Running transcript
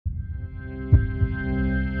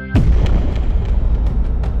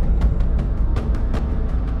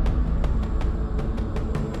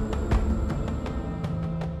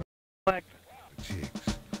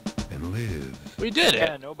We did it!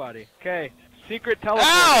 Yeah, nobody. Okay, secret teleporter.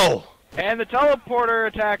 Ow! And the teleporter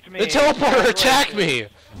attacked me! The teleporter attacked me!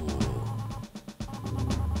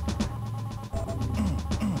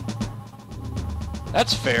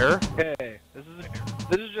 That's fair. Okay, this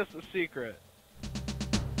is just a secret.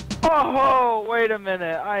 Oh, wait a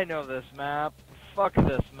minute, I know this map. Fuck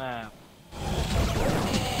this map.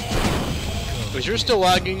 Was yours still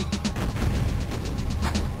lagging?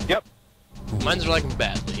 Yep. Mine's lagging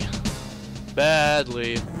badly.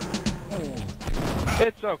 Badly.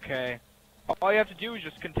 It's okay. All you have to do is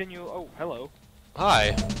just continue. Oh, hello.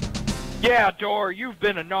 Hi. Yeah, door, you've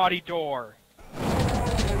been a naughty door.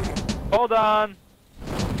 Hold on.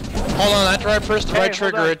 Hold on, after I press the right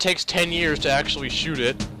trigger, on. it takes 10 years to actually shoot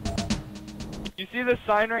it. You see this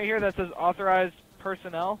sign right here that says authorized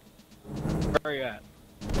personnel? Where are you at?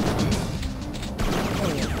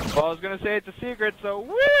 Well, I was gonna say it's a secret, so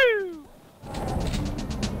woo!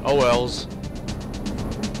 Oh wells.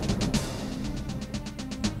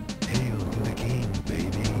 Hail to the king,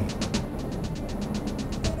 baby.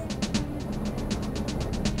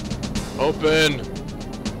 Open!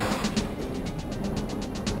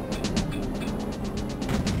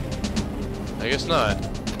 I guess not.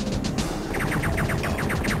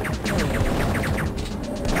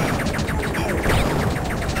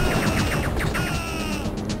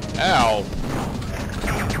 Ow!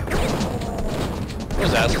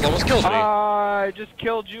 Those assholes almost killed me. I just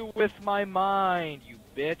killed you with my mind, you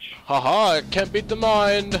bitch. Haha, I can't beat the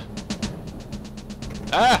mind.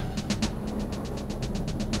 Ah!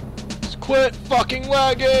 Just quit fucking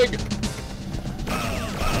lagging!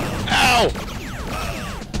 Ow!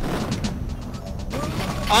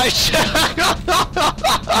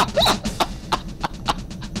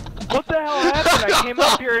 What the hell happened? I came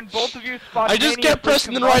up here and both of you I just kept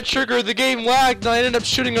pressing the right combusted. trigger, the game lagged, and I ended up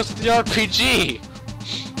shooting us with the RPG.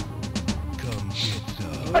 Come get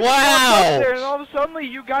some. I just walked up Wow! there and all of a sudden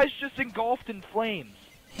you guys just engulfed in flames.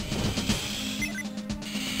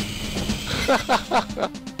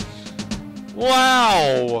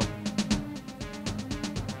 Wow!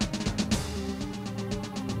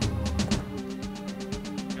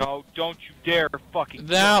 No, don't you dare fucking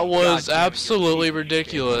That kill me. was God damn it, you're absolutely a piece of shit.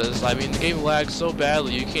 ridiculous. I mean, the game lags so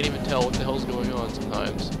badly you can't even tell what the hell's going on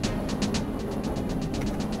sometimes.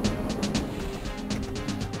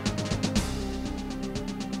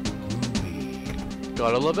 Groovy.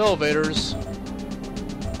 Gotta love elevators.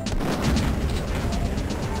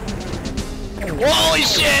 Holy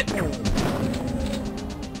shit!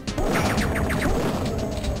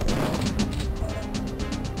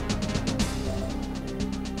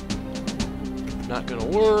 Not gonna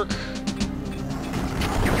work.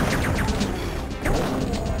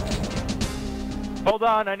 Hold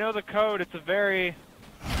on, I know the code. It's a very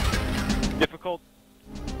difficult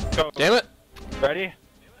code. Damn it! Ready?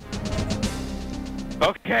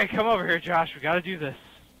 Okay, come over here, Josh. We gotta do this.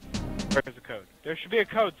 Where's the code? There should be a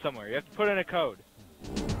code somewhere. You have to put in a code.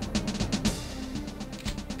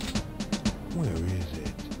 Where is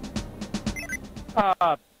it?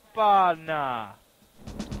 Nah.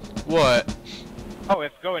 What? Oh, we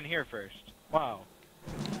have to go in here first. Wow.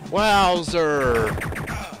 Wowzer! You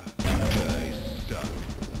guys suck.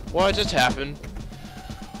 What just happened?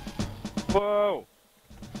 Whoa!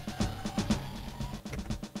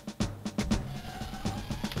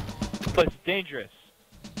 This place is dangerous.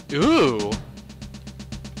 Ooh!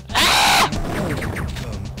 Come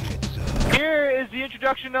get some. Here is the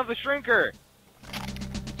introduction of the shrinker.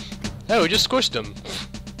 Oh, we just squished him.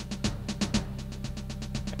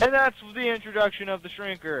 And that's the introduction of the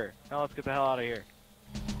shrinker. Now let's get the hell out of here.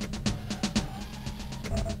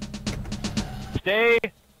 Stay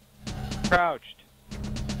crouched.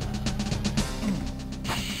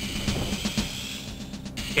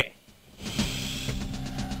 Okay.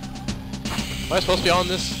 Am I supposed to be on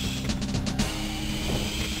this?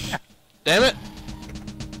 Damn it!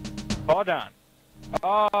 Hold on.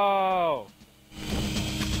 Oh!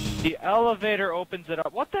 The elevator opens it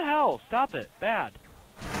up. What the hell? Stop it. Bad.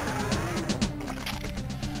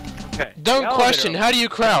 Okay. Don't the elevator question, how do you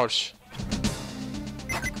crouch?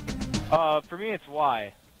 For me it's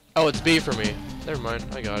Y. Oh, it's B for me. Never mind,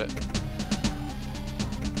 I got it.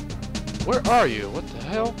 Where are you? What the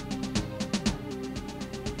hell?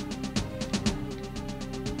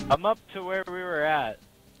 I'm up to where we were at.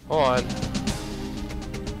 Hold on.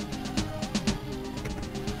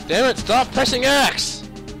 Damn it, stop pressing X!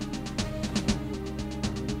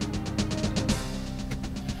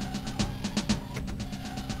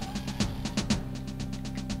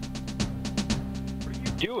 What are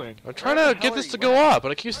you doing? I'm trying to get this to go up,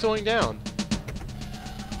 but it keeps going down.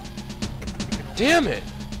 Damn it!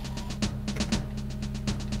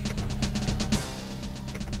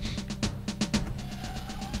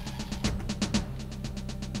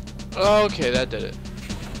 Okay, that did it.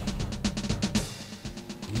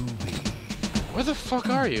 Ruby. Where the fuck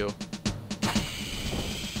are you?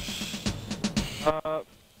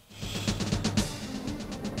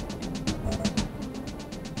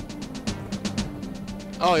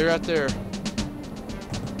 Oh, you're out there.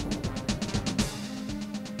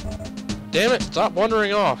 Damn it, stop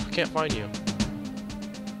wandering off. Can't find you.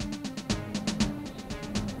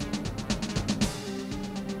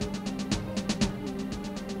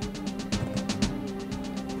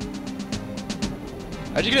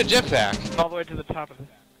 How'd you get a jetpack? All the way to the top of the...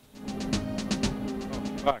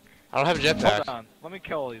 Oh, fuck. I don't have a jetpack. Hold on. Let me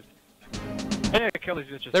kill these. I need to kill these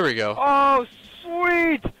bitches. There we go. Oh,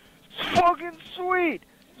 sweet! Fucking sweet!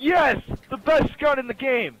 Yes! The best gun in the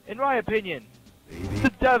game, in my opinion.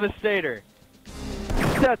 The Devastator.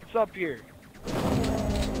 Sets up here.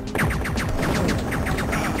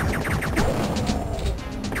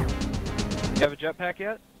 You have a jetpack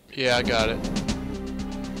yet? Yeah, I got it.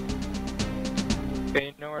 Okay,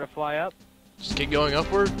 you know where to fly up? Just keep going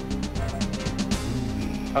upward.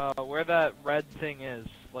 Where that red thing is.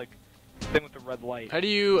 Like, thing with the red light. How do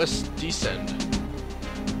you descend?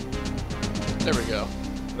 There we go.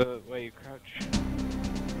 The way you crouch.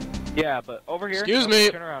 Yeah, but over here. Excuse me.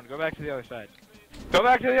 Turn around. Go back to the other side. Go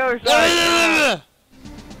back to the other side.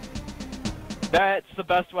 That's the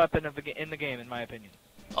best weapon of in the game, in my opinion.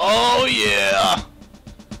 Oh yeah!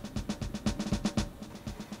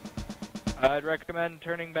 I'd recommend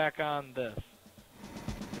turning back on this.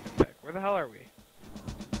 Where the hell are we?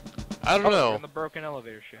 I don't We're know. in the broken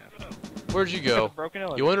elevator shaft. Where'd you We're in go? the broken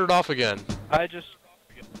elevator. You wandered off again. I just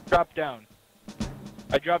dropped down.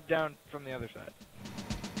 I dropped down from the other side.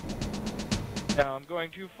 Now I'm going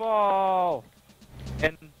to fall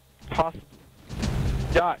and possibly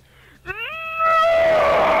die.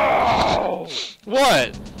 No!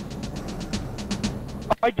 What?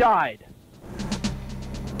 I died.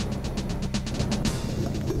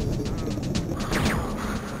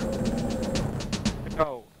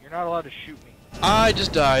 No, you're not allowed to shoot me. I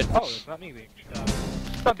just died. Oh, it's not me being shot.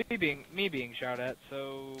 It's not me being shot at,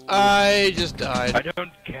 so... I just died. I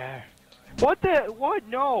don't care. What the... What?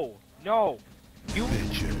 No. No. You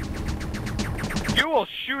will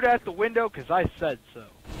shoot at the window because I said so.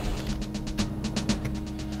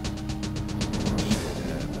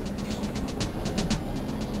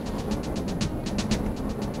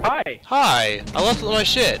 Hi. Hi. I left my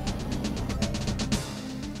shit.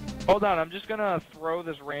 Hold on, I'm just gonna throw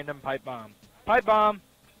this random pipe bomb. Pipe bomb!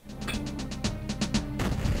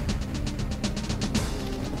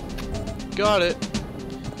 Got it.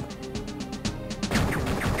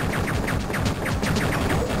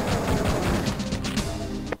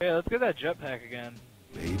 Hey, let's get that jetpack again.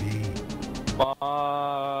 Baby.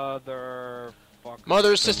 Motherfucker.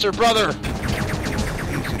 Mother, sister, brother.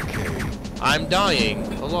 Piece of cake. I'm dying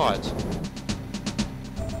a lot.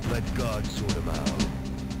 Let God sort him out.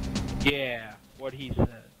 Yeah, what he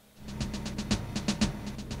said.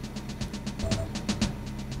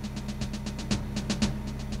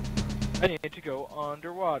 I need to go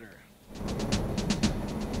underwater.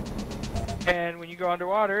 And when you go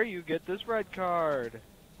underwater, you get this red card.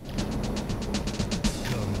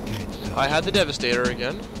 Come get some. I had the Devastator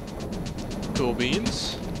again. Cool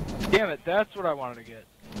beans. Damn it, that's what I wanted to get.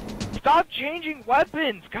 Stop changing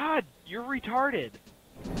weapons! God, you're retarded.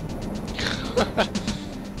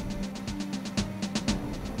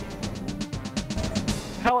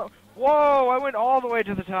 Hell, whoa, I went all the way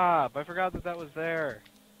to the top. I forgot that that was there.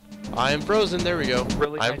 I am frozen. There we go.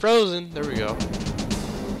 Really I'm nice. frozen. There we go.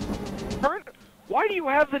 Why do you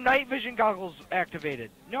have the night vision goggles activated?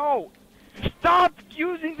 No! Stop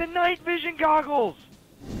using the night vision goggles!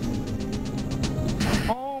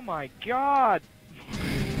 Oh my god!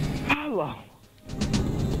 Hello!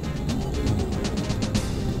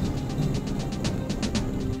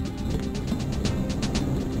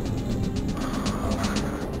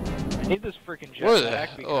 I need this freaking Where the-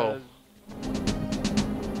 jetpack oh. because...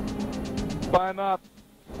 Climb up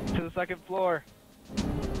to the second floor.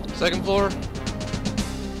 Second floor.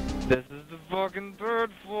 This is the fucking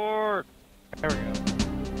third floor! There we go.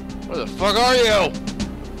 Where the fuck are you?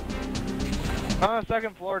 On the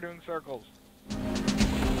second floor doing circles.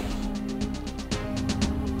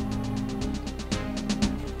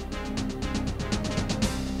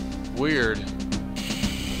 Weird.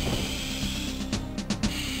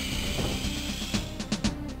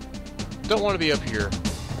 Don't want to be up here.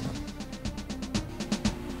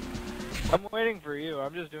 I'm waiting for you.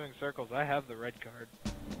 I'm just doing circles. I have the red card.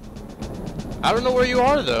 I don't know where you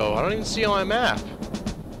are though. I don't even see on my map.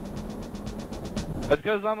 That's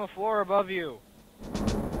because I'm a floor above you.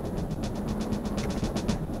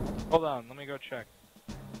 Hold on, let me go check.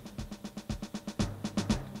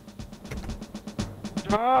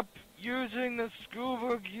 Stop using the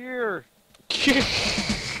scuba gear!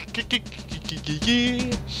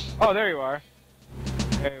 Oh, there you are.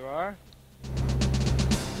 There you are.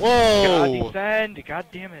 Whoa! God, descend! God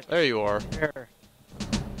damn it. There you are. Here.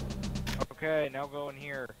 Okay, now go in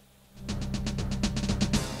here.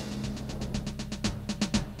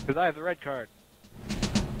 Because I have the red card.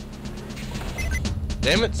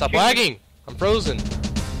 Damn it, stop lagging! I'm frozen.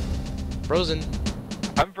 Frozen.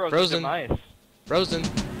 I'm frozen. Frozen. Demise. Frozen.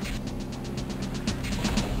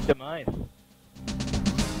 Demise.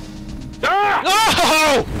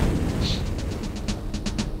 Ah!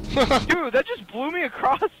 No! Dude, that just blew me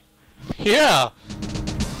across. Yeah.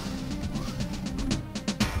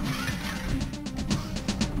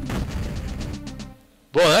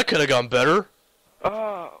 Boy, that could have gone better.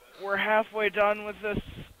 We're halfway done with this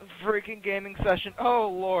freaking gaming session. Oh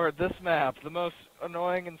lord, this map, the most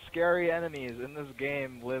annoying and scary enemies in this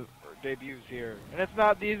game debuts here. And it's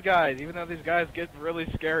not these guys, even though these guys get really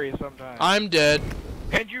scary sometimes. I'm dead.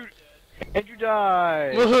 And you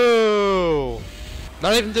die. Woohoo!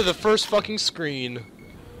 Not even to the first fucking screen.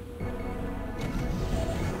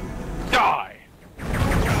 Die!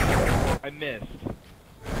 I missed.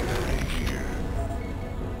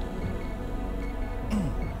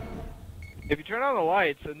 If you turn on the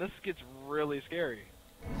lights, and this gets really scary.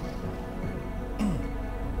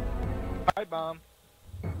 Hi, bomb.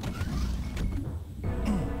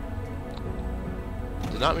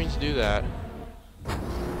 Did not mean to do that.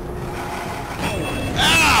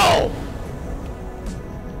 Ow!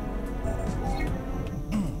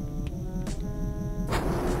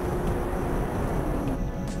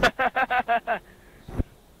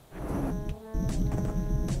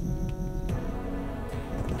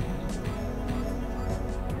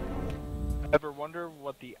 Ever wonder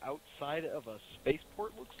what the outside of a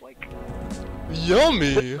spaceport looks like?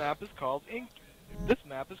 Yummy! This map is called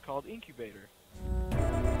Incubator.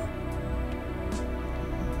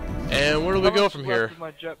 And where do we go from here? Left of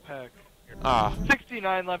my jetpack. Ah.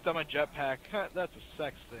 69 left on my jetpack. That's a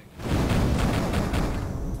sex thing.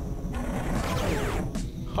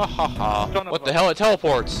 Ha ha ha. Son of What a- the hell? It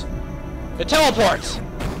teleports! It teleports!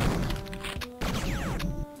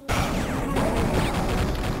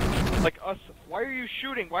 Like us. Why are you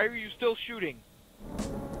shooting? Why are you still shooting?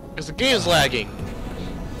 Because the game's lagging.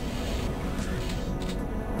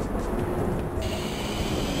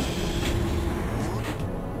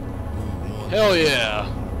 Hell yeah.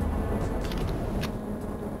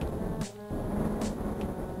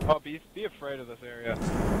 Oh, be afraid of this area.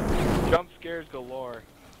 Jump scares galore.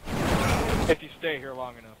 If you stay here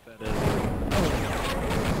long enough, that is.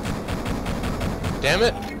 Damn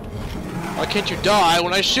it. Why can't you die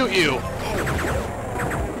when I shoot you?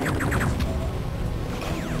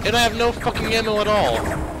 And I have no fucking ammo at all.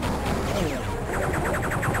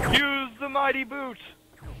 Use the mighty boot!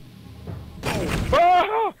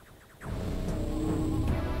 Ah!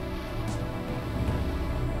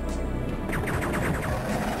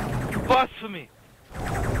 Blasphemy!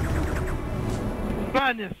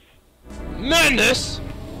 Madness! Madness!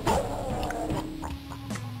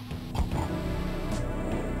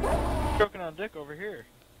 Choking on dick over here.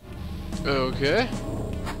 Okay.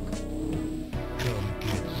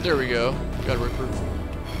 There we go. Got a Ripper.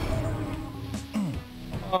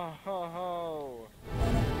 Oh ho ho.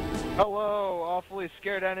 Hello, awfully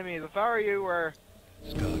scared enemies. If I were you,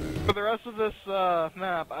 for the rest of this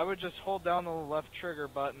map, I would just hold down the left trigger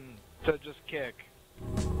button to just kick.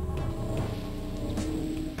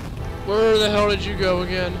 Where the hell did you go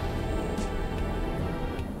again?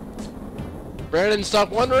 Brandon, stop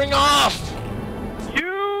wandering off!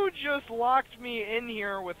 You just locked me in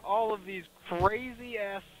here with all of these crazy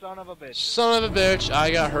ass son of a bitch. Son of a bitch,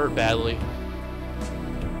 I got hurt badly.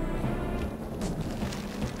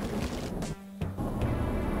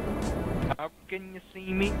 How can you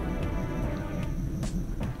see me?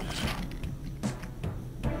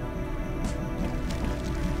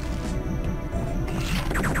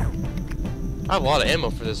 I have a lot of ammo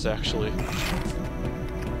for this, actually.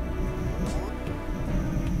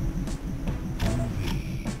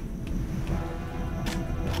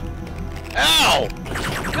 Ow!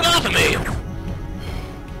 Get off of me!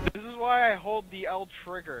 This is why I hold the L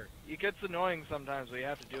trigger. It gets annoying sometimes, but you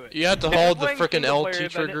have to do it. You have to If hold the you're playing frickin' single LT player, then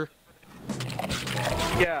trigger.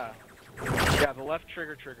 Yeah. Yeah, the left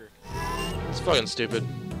trigger. It's fucking stupid.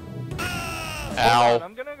 Hold Ow. on,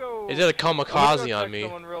 I'm gonna go. It did a I'm gonna kamikaze go on check me.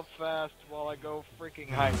 someone real fast while I go freaking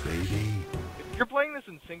hide. If you're playing this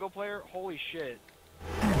in single player, holy shit.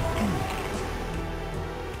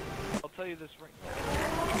 I'll tell you this right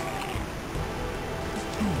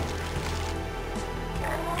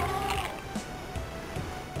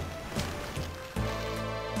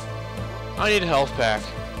I need a health pack.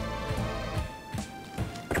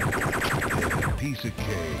 Piece of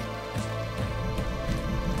cake.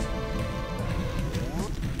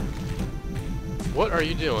 What are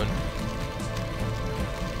you doing?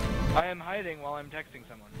 I am hiding while I'm texting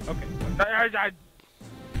someone. Okay. I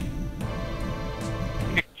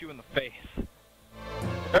kicked you in the face.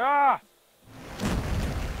 Ah!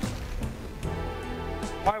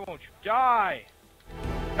 Why won't you die?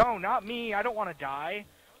 No, not me. I don't want to die.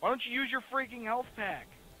 Why don't you use your freaking health pack?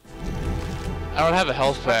 I don't have a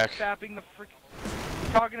health pack. Stop fapping the freaking...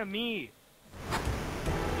 Talking to me.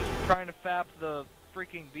 Just trying to fap the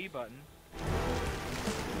freaking B button.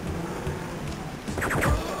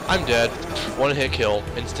 I'm dead. One hit kill.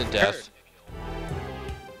 Instant death.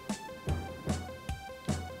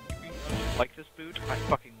 Like this boot? I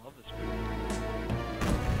fucking love this boot.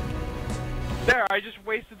 There, I just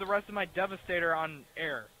wasted the rest of my Devastator on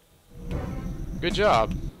air. Good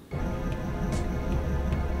job.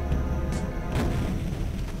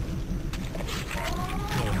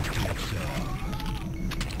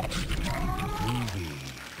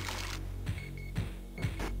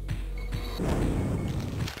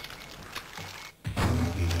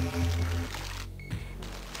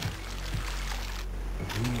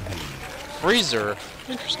 Freezer?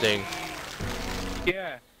 Interesting.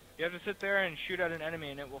 Yeah, you have to sit there and shoot at an enemy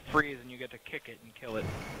and it will freeze and you get to kick it and kill it.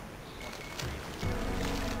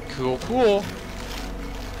 Cool, cool.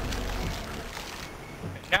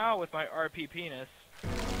 And now with my RP penis...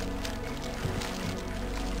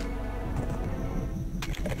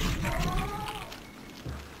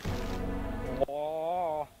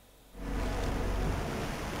 Oh.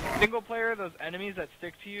 Single player, those enemies that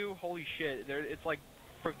stick to you, holy shit, it's like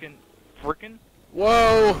frickin'.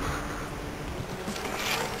 Whoa!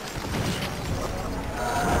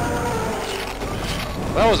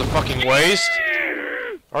 That was a fucking waste.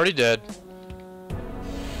 Already dead.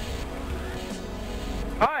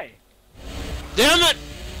 Hi! Damn it!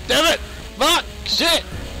 Damn it! Fuck! Shit!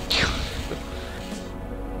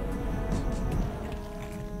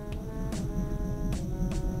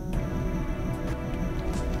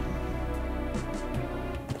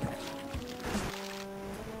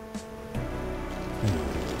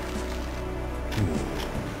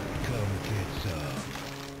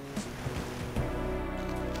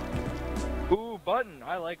 Button.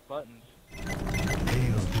 I like buttons.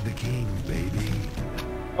 Hail to the king, baby.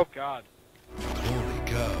 Oh god. Holy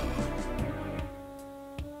cow.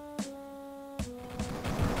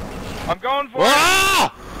 I'm going for it!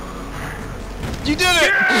 Ah! You did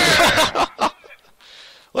it! Yeah!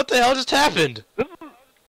 What the hell just happened? This